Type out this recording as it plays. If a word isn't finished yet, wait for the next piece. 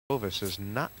Bovis is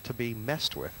not to be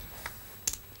messed with.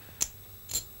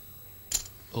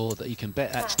 Or that you can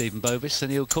bet at Stephen Bovis and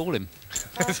he'll call him.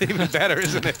 That's even better,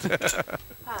 isn't it?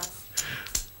 Pass.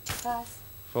 Pass.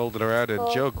 Folded around, and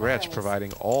Fold, Joe Gretsch pass.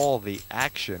 providing all the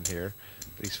action here.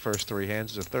 These first three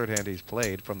hands is the third hand he's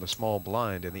played from the small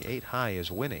blind, and the 8 high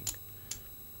is winning.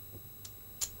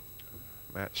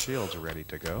 Matt Shields ready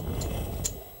to go.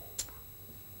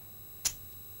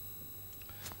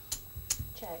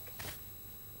 Check.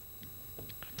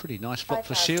 Pretty nice flop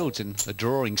for 5,000. Shields in a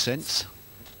drawing sense.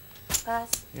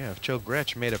 Pass. Yeah, if Joe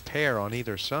Gretsch made a pair on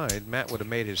either side, Matt would have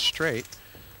made his straight.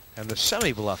 And the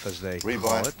semi-bluff, as they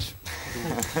call it,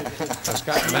 has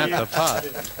got Matt the pot.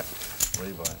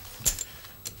 Rebuy.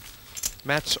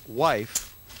 Matt's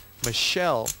wife,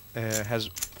 Michelle, has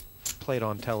played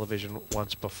on television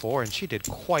once before, and she did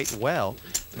quite well,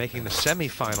 making the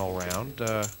semi-final round,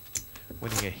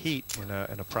 winning a heat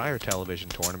in a prior television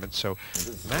tournament. So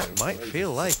Matt might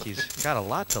feel like he's got a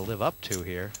lot to live up to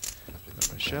here.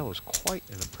 But Michelle is quite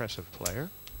an impressive player.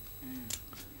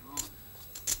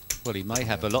 Well, he may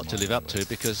have a lot to live up to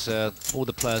because all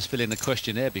the players fill in a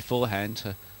questionnaire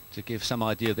beforehand to give some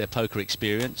idea of their poker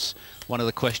experience. One of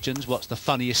the questions, what's the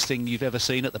funniest thing you've ever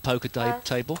seen at the poker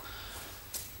table?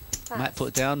 Pass. Matt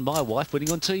put down, my wife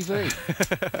winning on TV.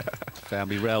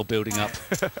 Family row building up.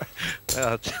 Well,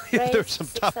 I'll tell you, there were some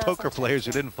top poker players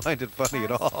who didn't find it funny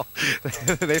at all.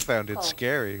 They found it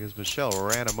scary because Michelle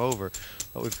ran him over.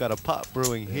 But we've got a pot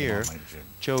brewing here.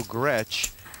 Joe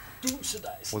Gretsch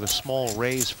with a small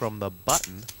raise from the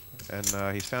button, and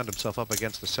he's found himself up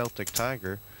against the Celtic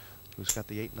Tiger, who's got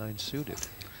the 8-9 suited.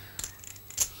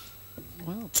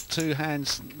 Well, two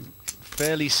hands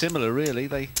fairly similar, really.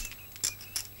 They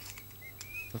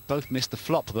have both missed the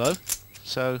flop, though.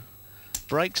 So,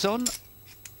 breaks on.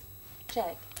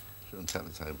 Check. Shouldn't tap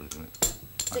the table, isn't it?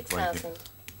 6,000.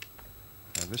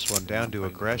 And this one down to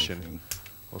aggression.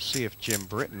 We'll see if Jim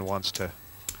Britton wants to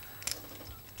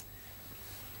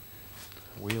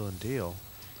wheel and deal.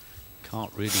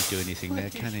 Can't really do anything there,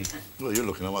 can he? Well, you're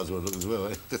looking, I might as well look as well,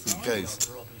 eh? Just in case.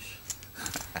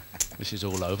 This is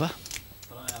all over.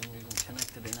 But I haven't even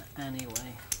connected in any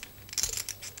way.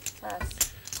 Pass.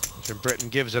 Jim Britton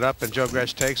gives it up, and Joe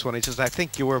Gretsch takes one. He says, I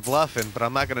think you were bluffing, but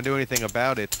I'm not going to do anything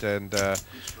about it. And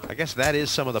I guess that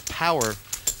is some of the power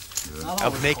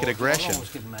of naked aggression.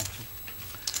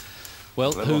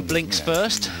 Well, who blinks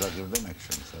first?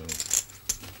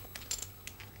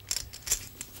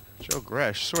 Joe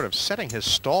Gretsch sort of setting his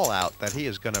stall out that he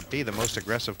is going to be the most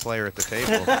aggressive player at the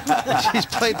table. He's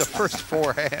played the first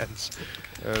 4 hands.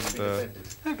 And,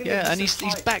 yeah, and he's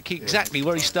back exactly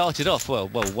where he started off. Well,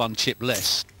 1 chip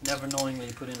less. Never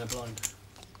knowingly put in a blind.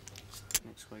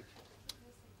 Next week.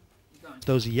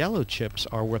 those yellow chips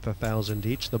are worth 1,000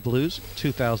 each. The blues,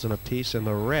 2,000 apiece, and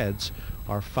the reds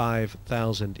are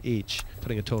 5,000 each,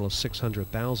 putting a total of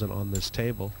 600,000 on this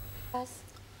table. Pass.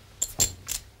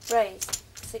 Raise.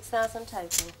 6,000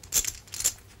 total.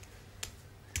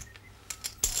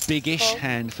 Big-ish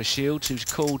hand for Shields, who's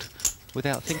called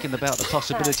without thinking about the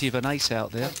possibility of an ace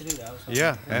out there.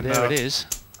 Yeah, And there it is.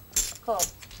 Call.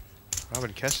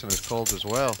 Robin Keston is called as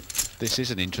well. This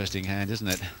is an interesting hand, isn't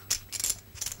it?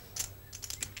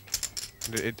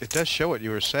 It does show what you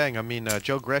were saying. I mean,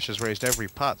 Joe Gretsch has raised every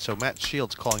pot, so Matt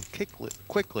Shields calling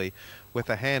quickly with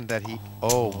a hand that he...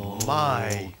 Oh,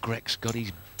 my! Greg's got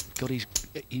his...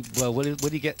 well, will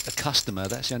he get a customer?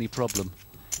 That's the only problem.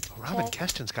 Robin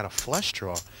Keston's got a flush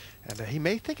draw, and he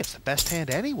may think it's the best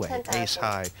hand anyway, ace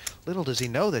high. Little does he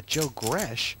know that Joe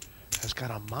Gretsch has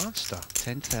got a monster.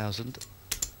 10,000.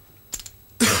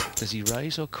 Does he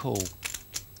raise or call?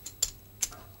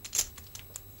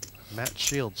 Matt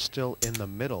Shields still in the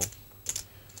middle,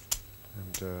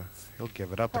 and he'll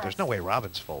give it up, but there's no way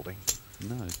Robin's folding.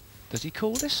 No. Does he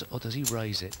call this, or does he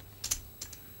raise it?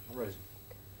 I'll raise it.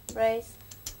 Raise.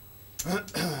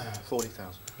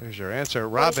 40,000. There's your answer.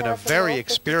 Robin, a very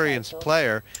experienced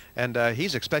player, and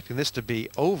he's expecting this to be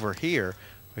over here.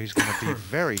 He's going to be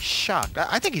very shocked.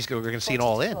 I think we're going to see an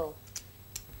all-in.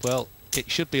 Well,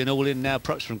 it should be an all-in now,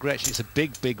 perhaps from Gretsch. It's a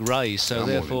big, big raise, so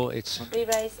therefore it's...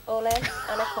 Re-raise, all in,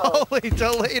 and a call. Holy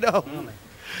Toledo!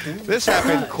 This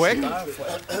happened quick.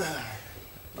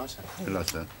 Nice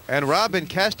hand. And Robin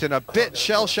Keston, a bit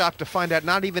shell-shocked to find out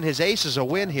not even his ace is a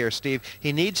win here, Steve.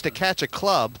 He needs to catch a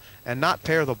club and not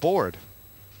pair the board.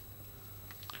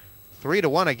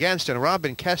 3-1 against, and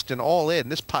Robin Keston all in.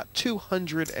 This pot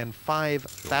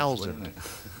 205,000.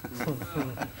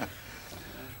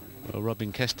 Well,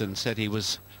 Robin Keston said he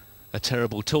was a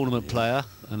terrible tournament player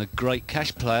and a great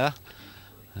cash player.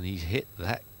 And he's hit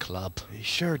that club. He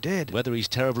sure did. Whether he's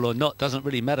terrible or not doesn't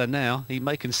really matter now. He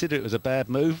may consider it was a bad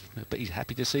move, but he's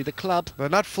happy to see the club. The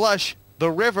nut flush,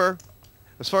 the river,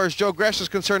 as far as Joe Gresh is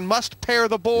concerned, must pair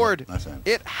the board. Yeah, nice hand.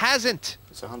 It hasn't.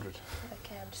 It's 100.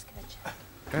 Okay, I'm just going to check.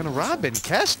 And Robin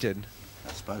Keston,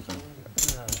 That's spoken.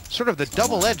 sort of the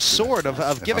double-edged sword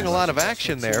of giving a lot of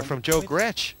action there from Joe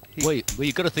Gresh. Well,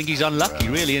 you've got to think he's unlucky,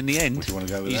 really, in the end. Would you want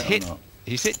to go with He's that or hit. not?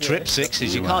 He's hit trip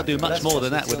sixes. You You can't do might. much more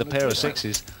than that with a pair of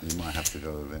sixes. You might have to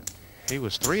go with it. He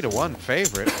was 3-1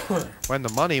 favorite when the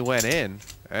money went in,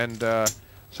 and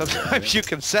sometimes you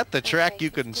can set the track,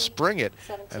 you can spring it,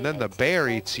 and then the bear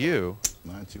eats you.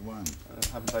 91.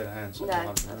 I haven't played a hand, so No, I'm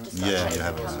I've just Yeah, got you to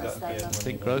have check it. the cards, I so-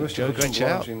 think Mr. Joe Gresh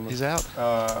out. Watching- He's out.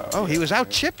 Oh, he was out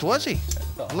chipped, was he?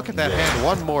 Look at that hand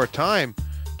one more time.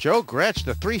 Joe Gresh,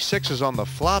 the 3 6s on the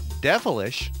flop,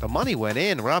 devilish. The money went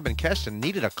in. Robin Keston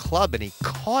needed a club, and he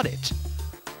caught it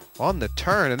on the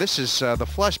turn. And this is the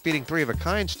flush beating 3 of a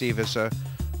kind, Steve, is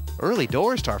early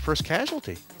doors to our first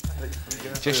casualty.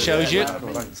 Just shows you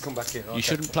Come back in. you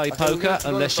shouldn't play poker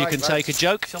unless you can take a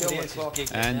joke.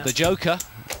 And the Joker,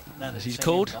 as he's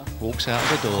called, walks out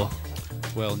the door.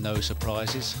 Well, no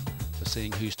surprises for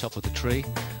seeing who's top of the tree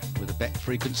with a bet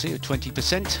frequency of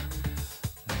 20%.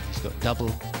 And he's got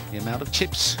double the amount of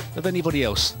chips of anybody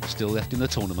else still left in the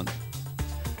tournament.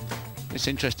 It's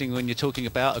interesting when you're talking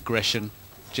about aggression,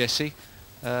 Jesse.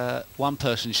 One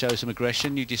person shows some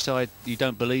aggression, you decide you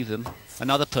don't believe them.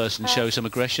 Another person shows some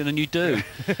aggression and you do.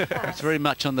 It's very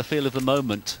much on the feel of the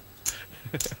moment.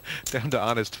 Down to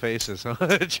honest faces, huh?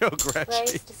 Joe Gresh.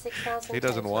 Raise to 6,000 He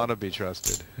doesn't total. want to be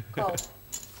trusted. Call.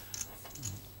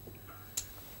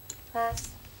 Pass.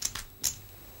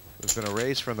 There's been a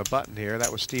raise from the button here.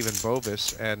 That was Stephen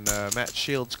Bovis, and Matt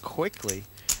Shields quickly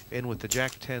in with the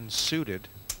Jack-10 suited.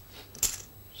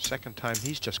 Second time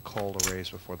he's just called a raise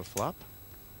before the flop.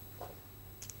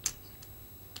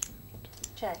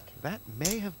 Check. That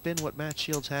may have been what Matt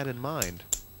Shields had in mind.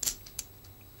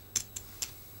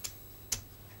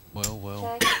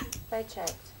 Well. Check. They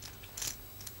checked.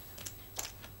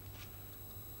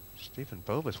 Stephen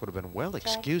Bovis would have been well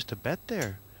excused to bet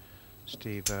there.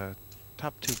 Steve,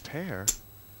 top 2 pair.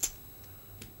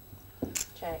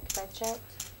 Check. They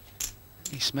checked.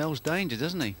 He smells danger,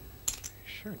 doesn't he?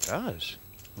 Sure does.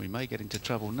 We may get into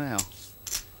trouble now.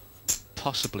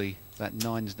 Possibly that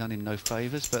 9's done him no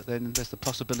favours, but then there's the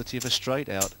possibility of a straight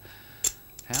out.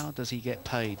 How does he get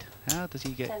paid? How does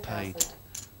he get paid? 10,000.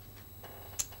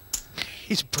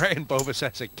 He's praying Bovis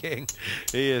as a king.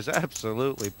 He is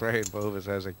absolutely praying Bovis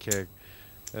as a king.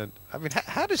 And, I mean,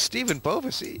 how does Stephen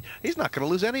Bovis, he's not going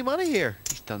to lose any money here.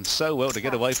 He's done so well to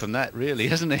get away from that, really,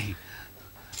 hasn't he?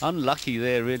 Unlucky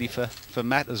there, really, for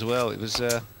Matt as well. It was,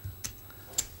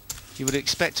 you would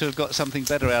expect to have got something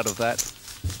better out of that.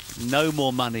 No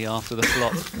more money after the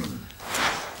flop.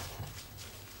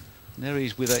 And there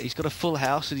he's with he's got a full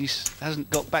house and he hasn't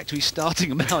got back to his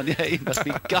starting amount yet. He must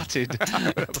be gutted.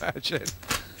 I would imagine.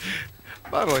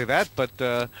 Not only that, but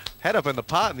head up in the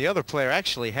pot, and the other player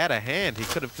actually had a hand he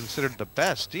could have considered the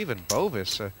best. Stephen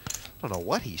Bovis, I don't know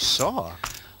what he saw.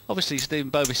 Obviously, Stephen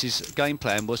Bovis's game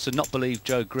plan was to not believe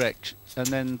Joe Gresh and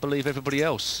then believe everybody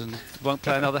else and won't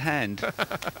play another hand.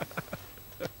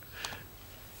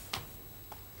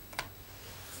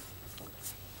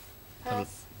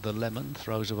 Pass. The lemon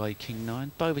throws away king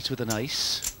 9. Bovis with an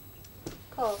ace.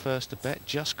 Call. First to bet,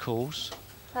 just calls.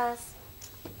 Pass.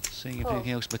 Seeing if Call.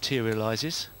 anything else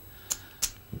materialises.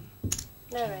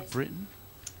 No raise. Britain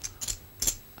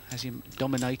has him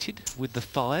dominated with the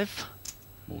 5.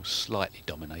 Or slightly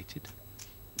dominated.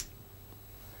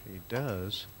 He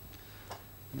does.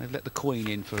 And they've let the queen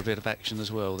in for a bit of action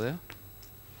as well there.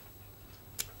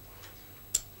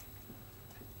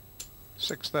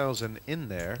 6,000 in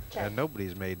there, Check. and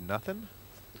nobody's made nothing.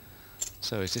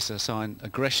 So is this a sign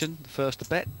aggression? First to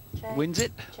bet Check. wins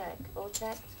it. Check. All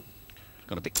checked.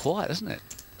 Gone a bit quiet, hasn't it?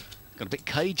 Gone a bit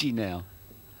cagey now.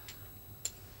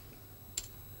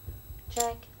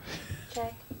 Check.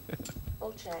 Check.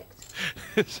 All checked.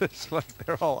 It's just like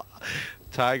they're all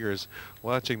tigers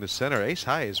watching the center. Ace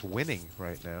high is winning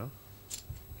right now.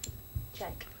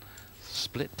 Check.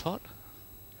 Split pot.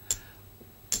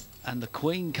 And the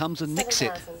queen comes and nicks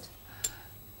it. 7,000.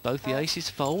 Both the Pass. aces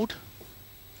fold.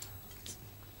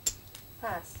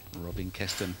 Pass. Robin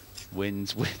Keston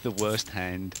wins with the worst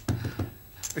hand.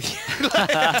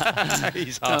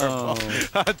 He's horrible. Oh.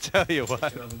 I'll tell you what.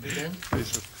 Could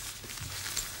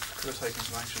have taken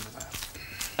some action with that.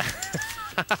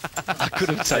 I could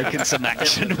have taken some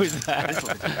action with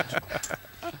that.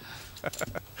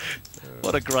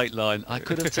 What a great line. I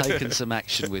could have taken some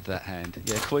action with that hand.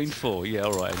 Yeah, queen 4. Yeah,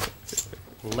 all right.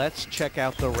 Let's check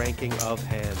out the ranking of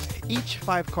hands. Each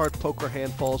 5-card poker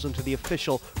hand falls into the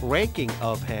official ranking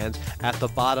of hands. At the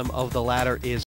bottom of the ladder is